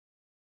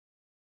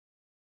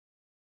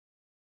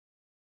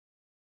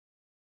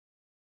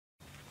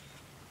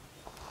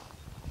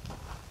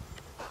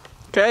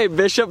Okay,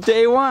 Bishop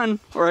day 1,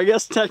 or I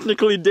guess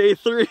technically day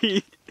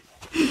 3.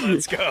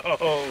 Let's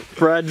go.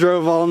 Brad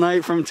drove all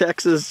night from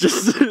Texas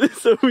just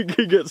so we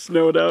could get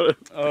snowed out.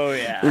 Oh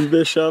yeah. In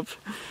Bishop.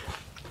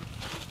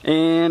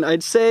 And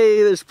I'd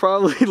say there's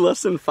probably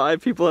less than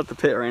 5 people at the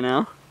pit right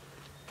now.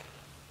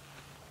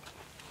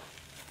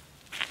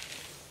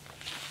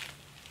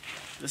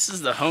 This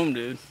is the home,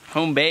 dude.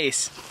 Home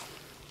base.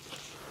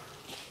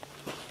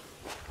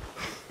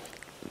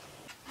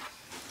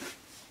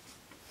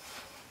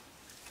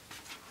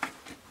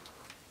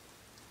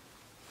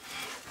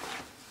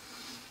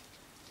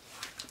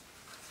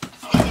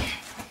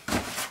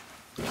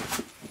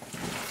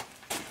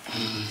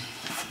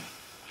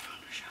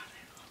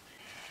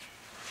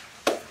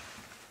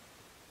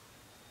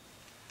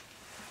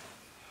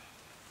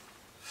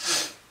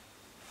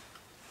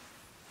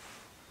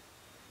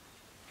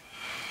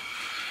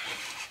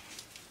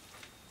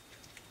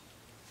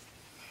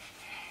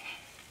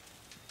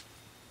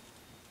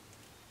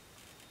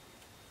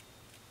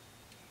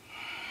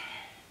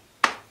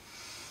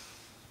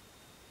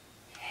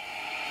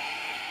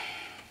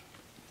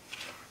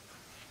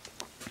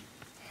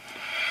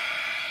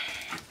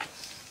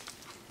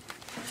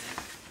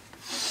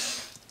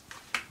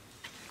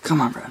 Come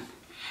on, Brad.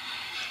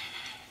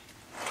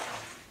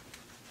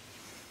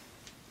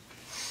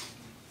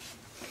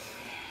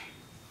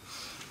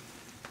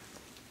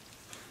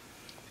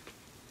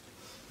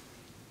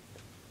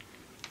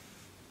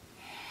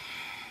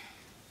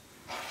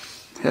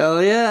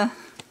 Hell yeah.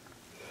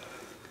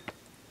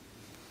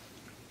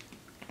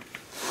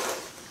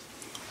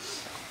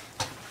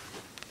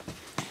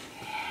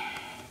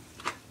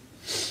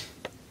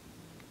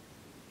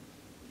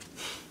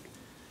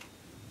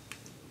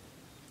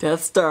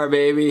 Death Star,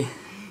 baby.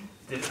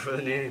 Did it for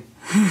the name.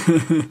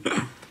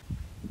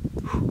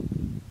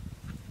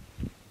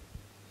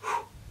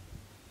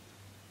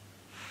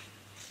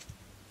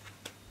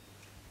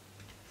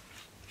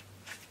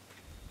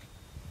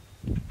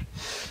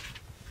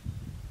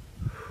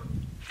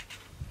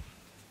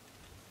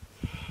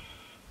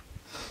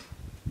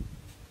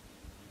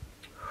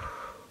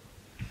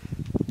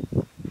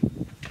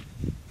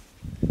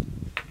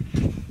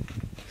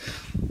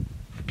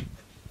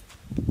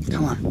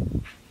 Come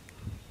on.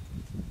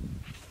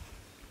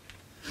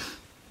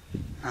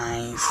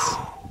 Nice.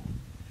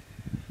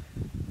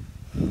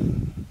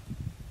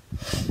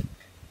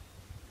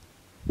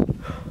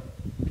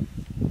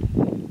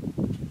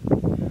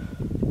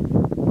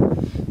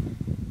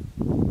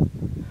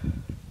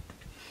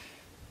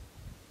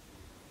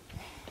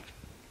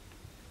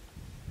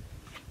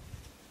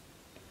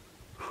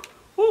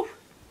 Woo.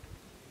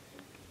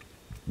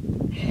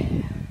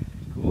 Yeah.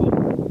 Cool.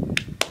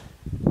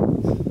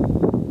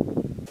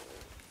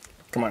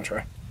 Come on,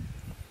 Troy.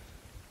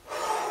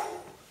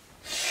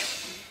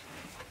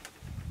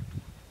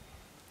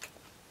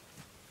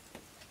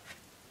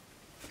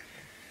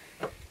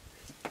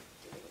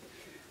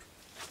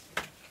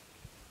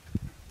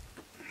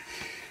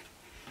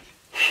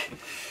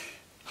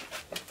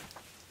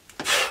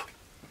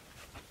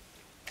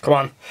 Come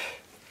on.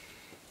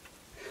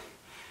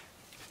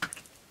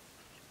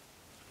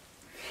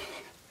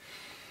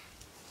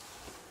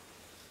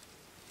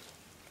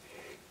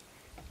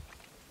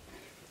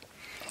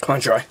 Come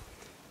on, Troy.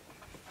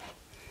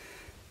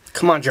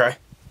 Come on, Troy.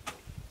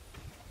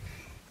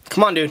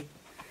 Come on, dude.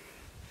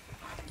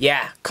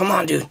 Yeah, come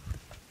on, dude.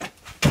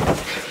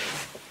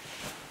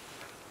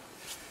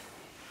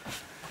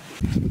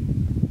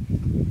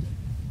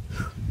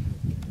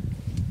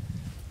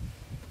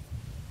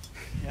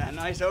 Yeah,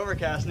 nice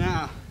overcast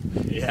now.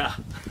 Yeah.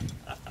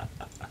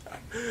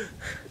 A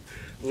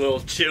little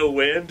chill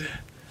wind.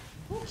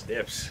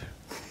 Snips.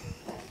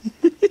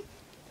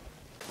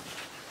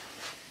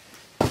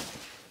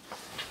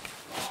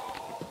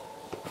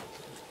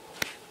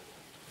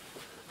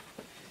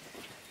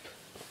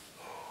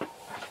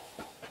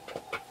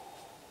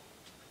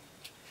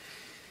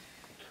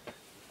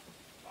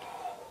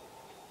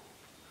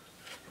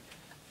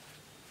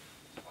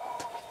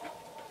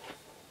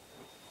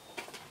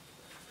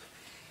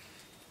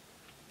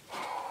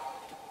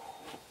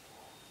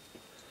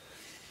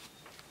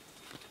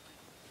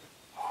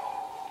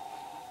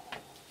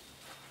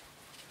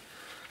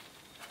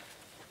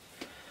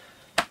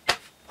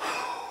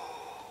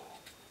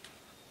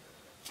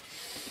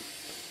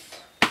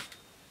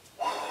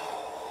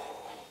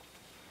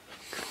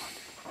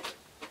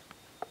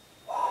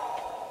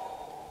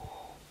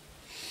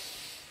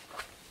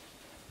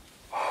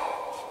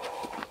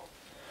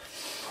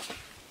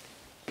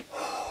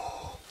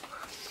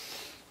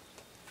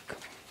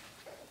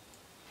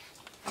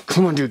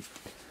 Come on, dude.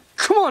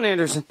 Come on,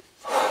 Anderson.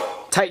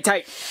 Tight,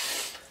 tight.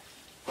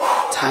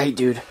 Tight,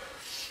 dude.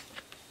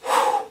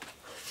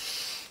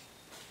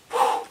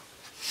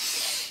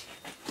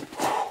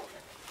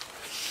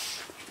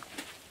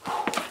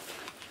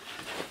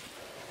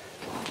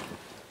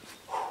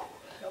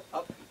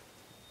 Up.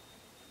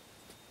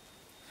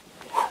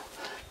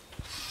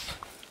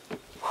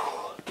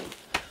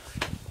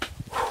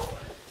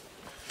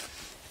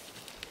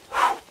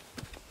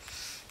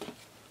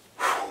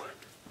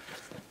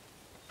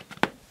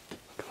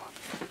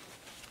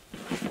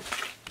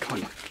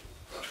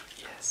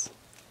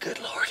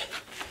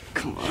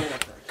 Come on.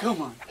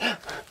 Come on.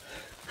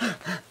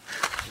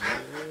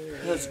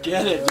 Let's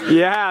get it, dude.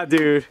 Yeah,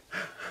 dude.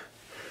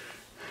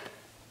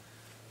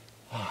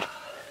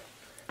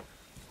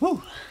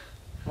 Whew.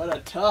 What a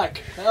tuck.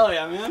 Hell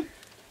yeah, man.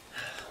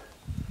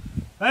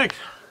 Thanks.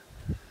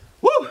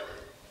 Woo!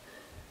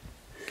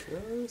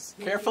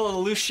 Careful of the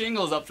loose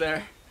shingles up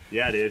there.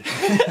 Yeah, dude.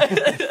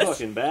 It's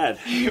fucking bad.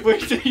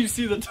 Wait till you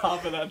see the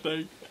top of that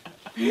thing.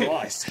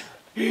 Christ.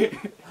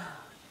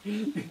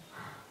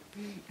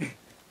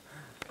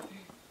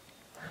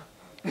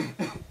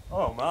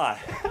 Oh my.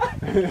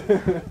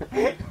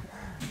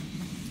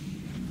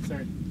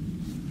 Sorry.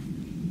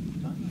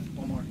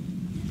 One more.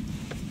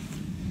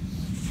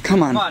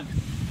 Come on. Come on.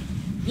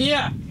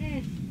 Yeah.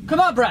 Come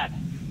on, Brad.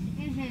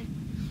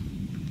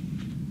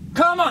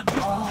 Come on.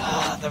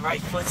 Oh, the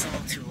right foot's a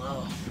little too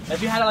low.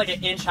 If you had it like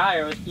an inch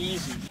higher, it was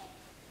easy.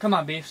 Come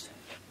on, Beast.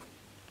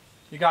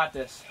 You got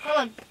this. Come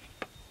on.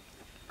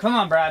 Come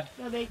on, Brad.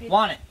 No, baby.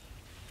 Want it?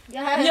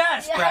 Yes.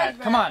 Yes, Brad.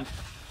 Come on.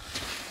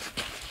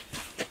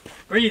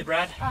 Breathe,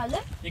 Brad.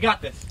 Look. You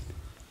got this.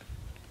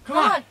 Come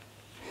Come on. on.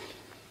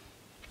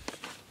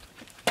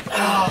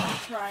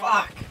 Oh, Try.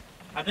 fuck.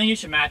 I think you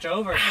should match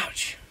over.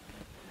 Ouch.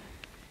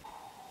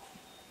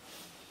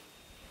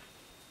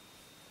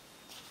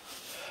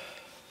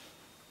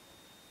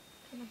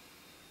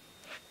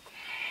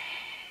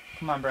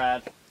 Come on,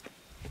 Brad.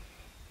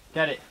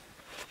 Get it.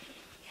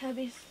 Yeah,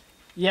 Beast.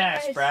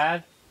 Yes, Nice.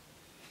 Brad.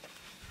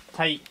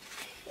 Tight.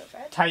 Go,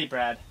 Brad. Tight,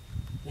 Brad.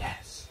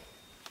 Yes.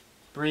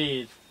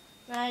 Breathe.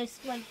 Nice.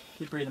 Come on.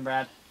 Keep breathing,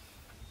 Brad.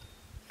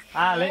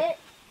 Get Lick. it.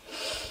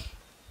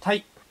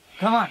 Tight.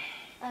 Come on.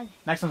 Aye.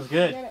 Next one's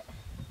good. Get it.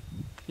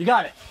 You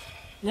got it.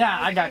 Yeah,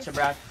 I got you,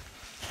 Brad.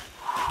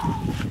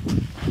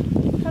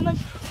 Come on.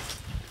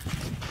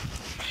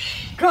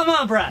 Come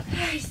on, Brad.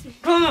 Nice.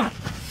 Come on.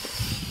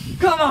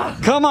 Come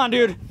on. Come on,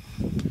 dude.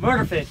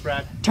 Murder face,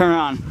 Brad. Turn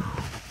on.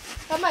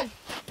 Come on.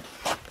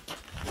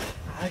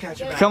 I got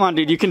you, Brad. Come on,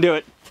 dude. You can do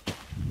it.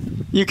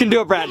 You can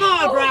do it, Brad. Come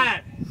on,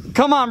 Brad.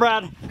 Come on,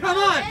 Brad. Come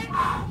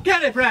on.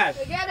 Get it, Brad.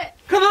 Get it.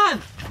 Come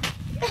on.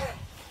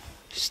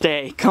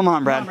 Stay. Come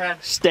on, Brad. Come on,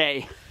 Brad.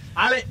 Stay.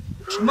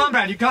 Come on,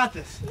 Brad. You got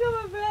this. Come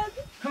on, Brad.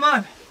 Come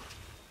on.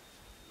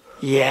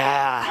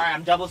 Yeah. All right,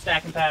 I'm double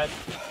stacking pads.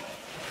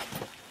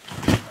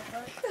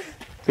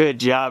 Good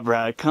job,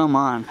 Brad. Come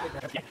on.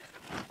 Yeah.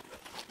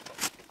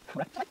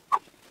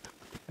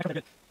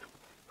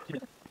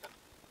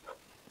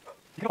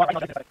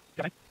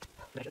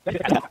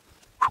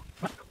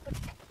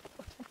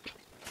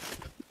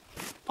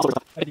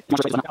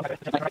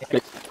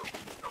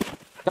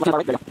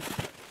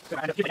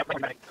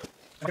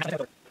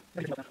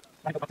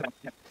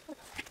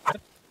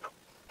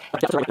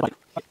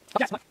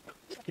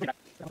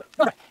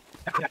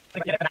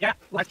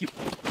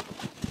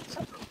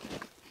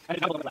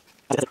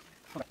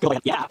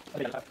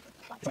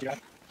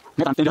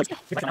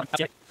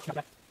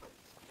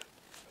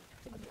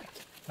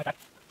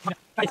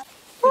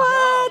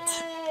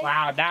 What?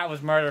 Wow, that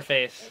was murder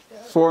face.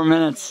 4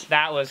 minutes.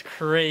 That was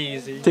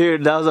crazy.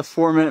 Dude, that was a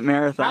 4-minute How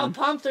marathon.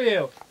 pumped are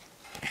you?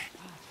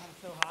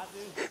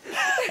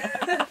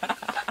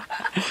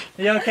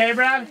 You okay,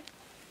 Brad?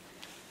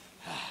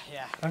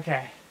 Yeah.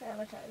 Okay. Yeah,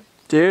 we're tired.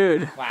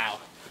 Dude, Wow.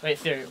 Wait,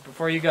 Siri,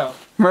 before you go.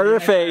 murder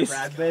Next time, face.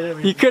 Brad,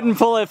 better You couldn't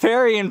pull a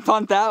fairy and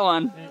punt that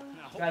one.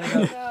 Gotta go.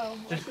 No.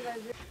 What should I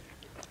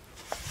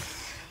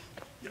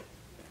do?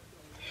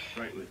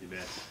 Right with you,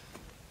 man.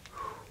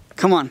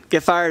 Come on,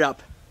 get fired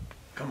up.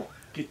 Come on.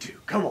 Get two.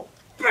 Come on.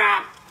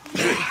 That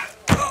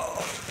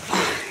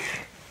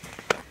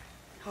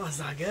was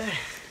not good.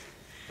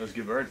 That was a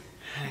good bird.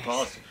 Good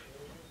policy.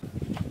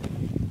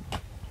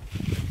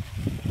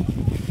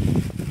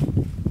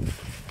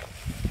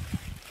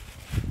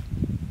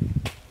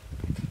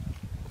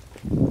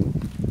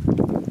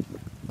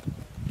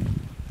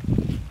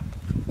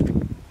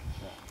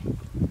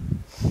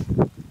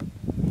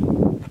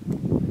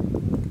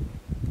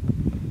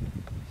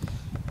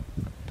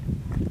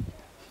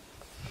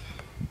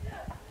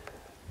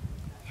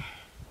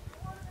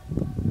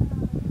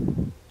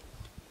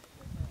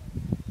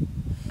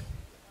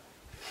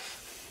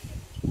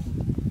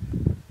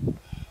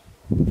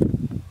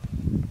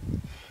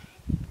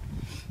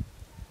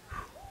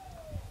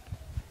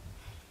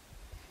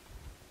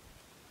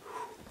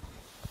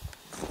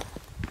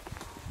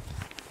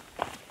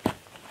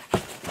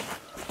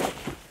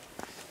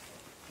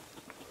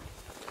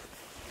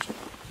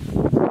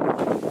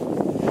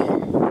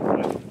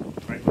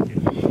 Right with you.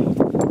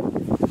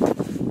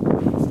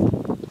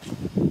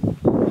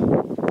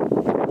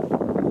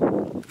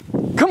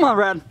 Come on,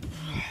 Brad.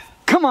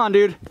 Come on,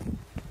 dude.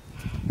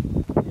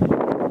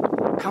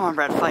 Come on,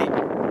 Brad, fight.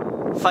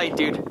 Fight,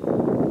 dude.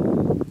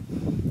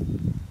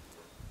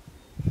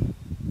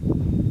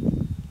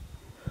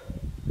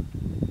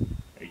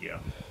 There you go.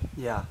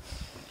 Yeah.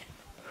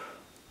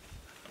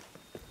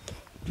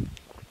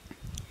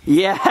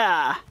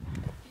 Yeah.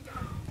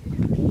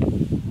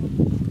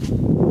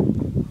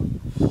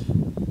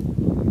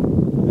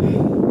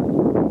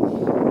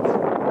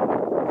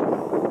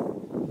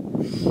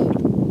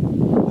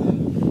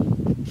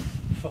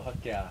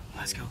 yeah.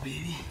 Let's go,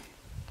 baby.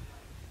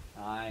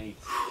 Nice.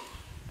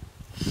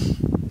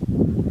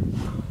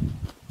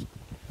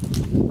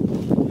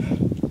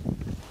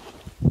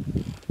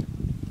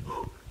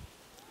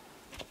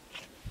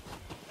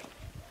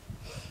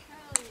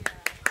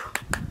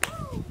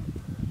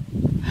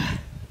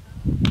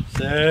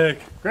 Sick.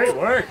 Great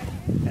work.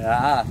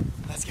 Yeah.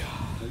 Let's go.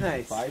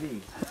 Nice.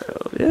 Fighting.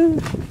 Yeah.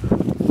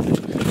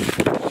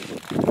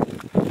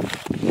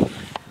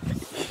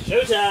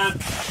 Showtime.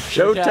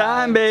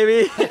 Showtime,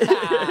 baby.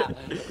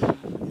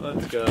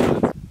 Let's go.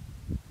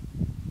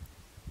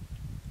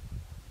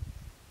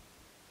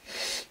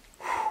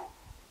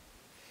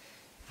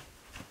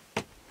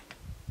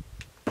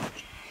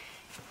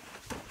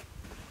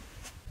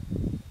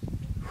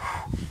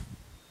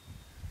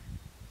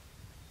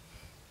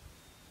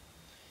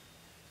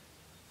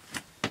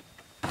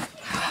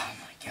 Oh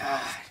my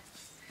god.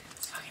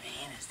 It's fucking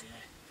heinous, dude.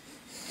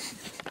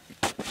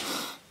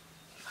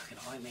 Fucking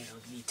white made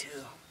with me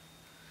too.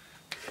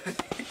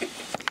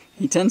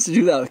 He tends to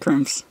do that with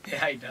crimps.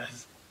 Yeah, he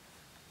does.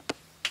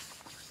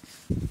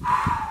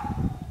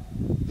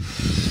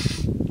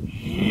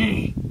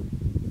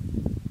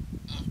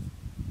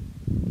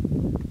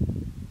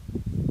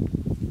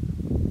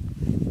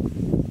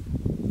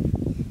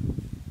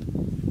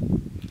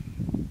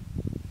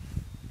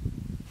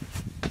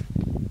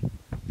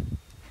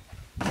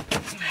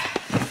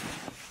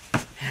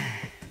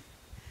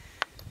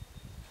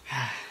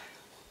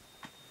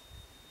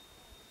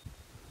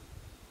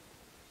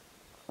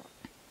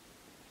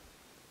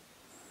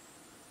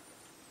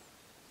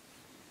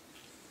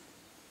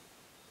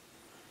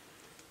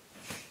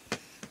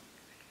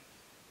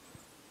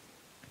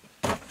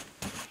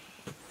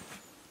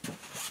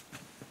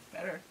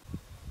 Better.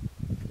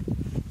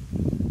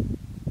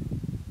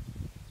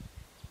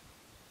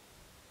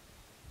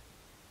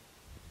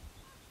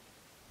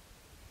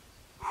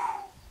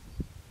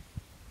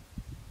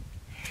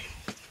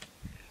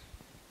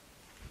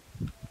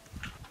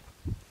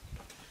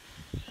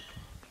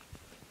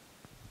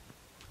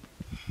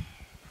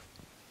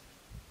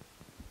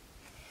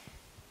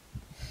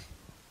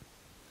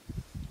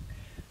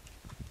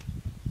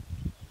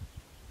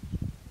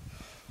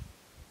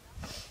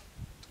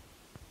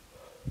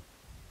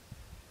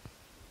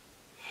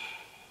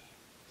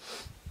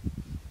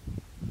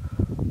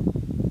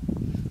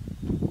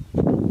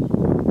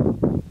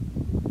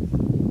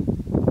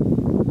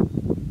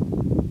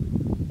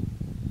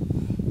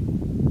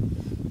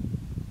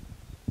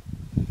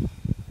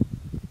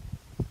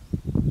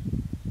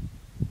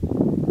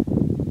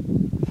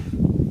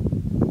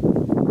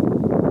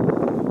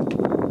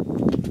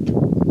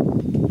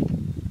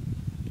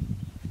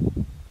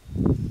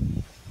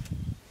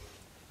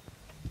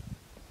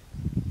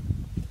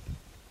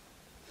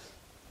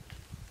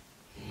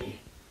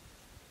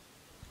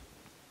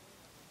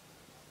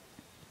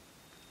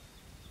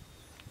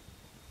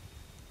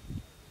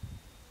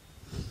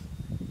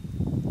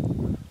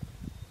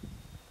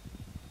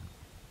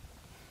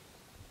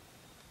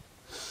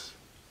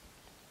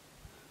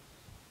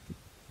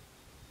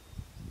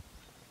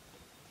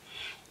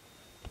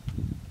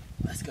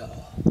 Let's go.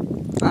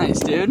 Nice,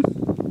 dude.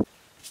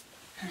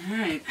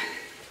 Alright.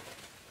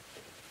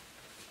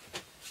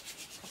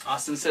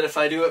 Austin said if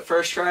I do it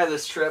first try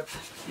this trip,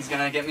 he's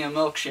gonna get me a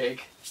milkshake.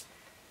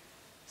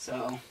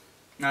 So,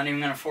 not even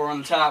gonna pour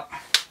on the top.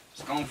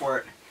 Just going for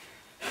it.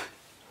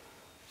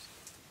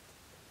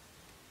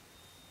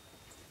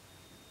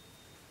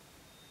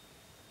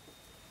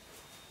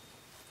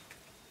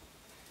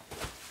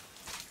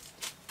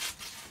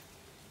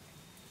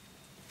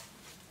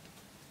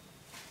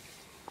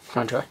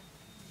 Come on, Troy.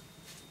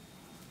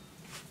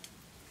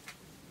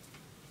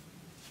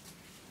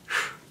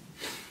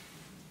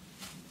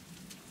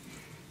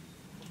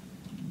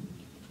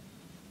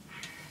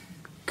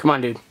 Come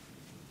on, dude.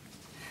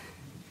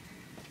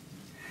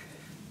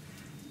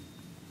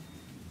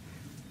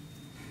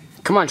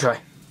 Come on, Troy.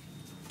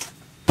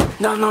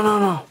 No, no, no,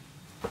 no.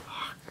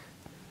 Fuck.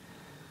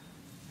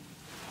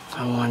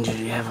 I wanted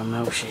you to have a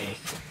milkshake.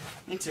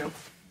 Me too.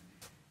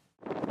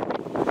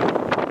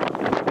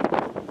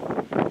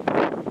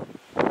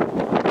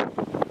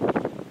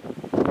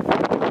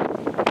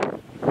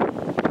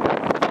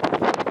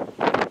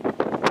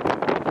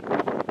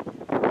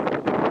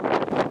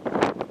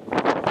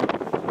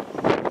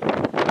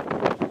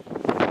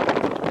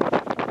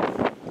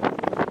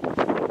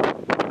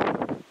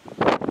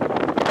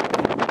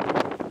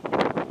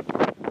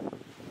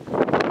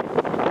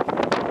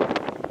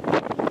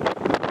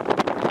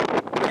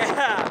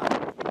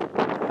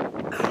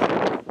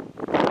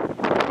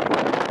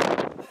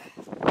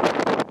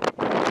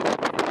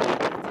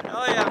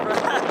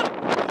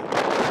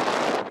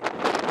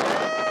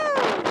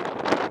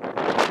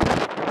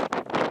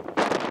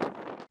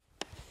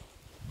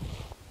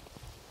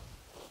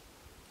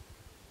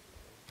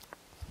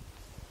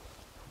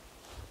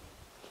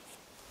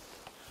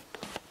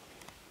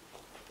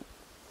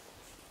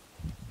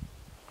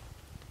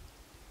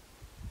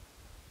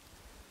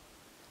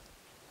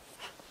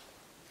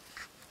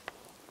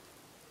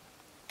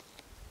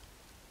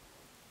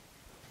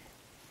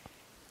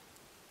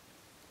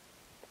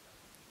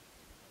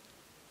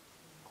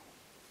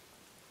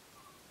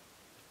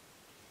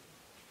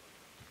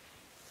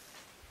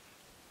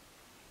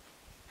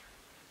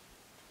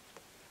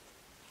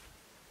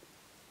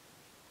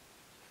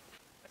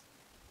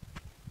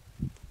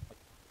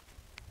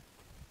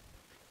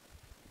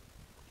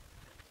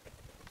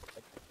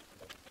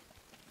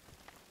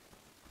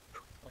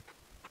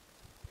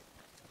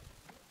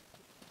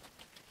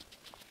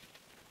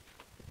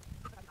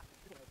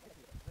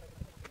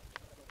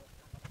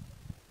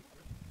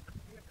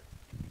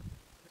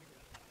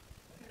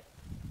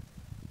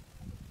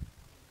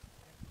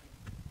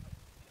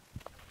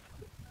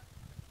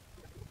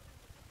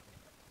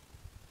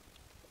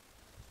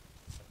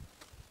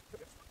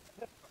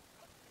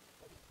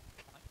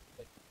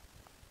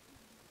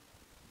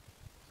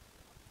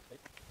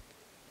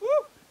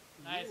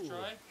 Nice,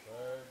 Troy.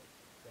 Bird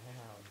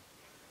down.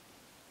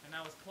 And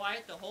I was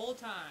quiet the whole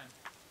time.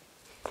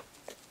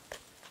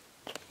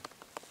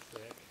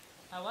 Sick.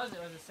 How was it?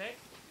 Was it sick?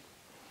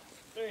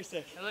 Very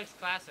sick. It looks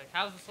classic.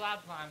 How was the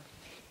slab climb?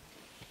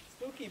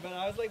 Spooky, but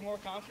I was like more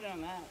confident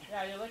on that.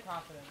 Yeah, you look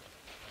confident.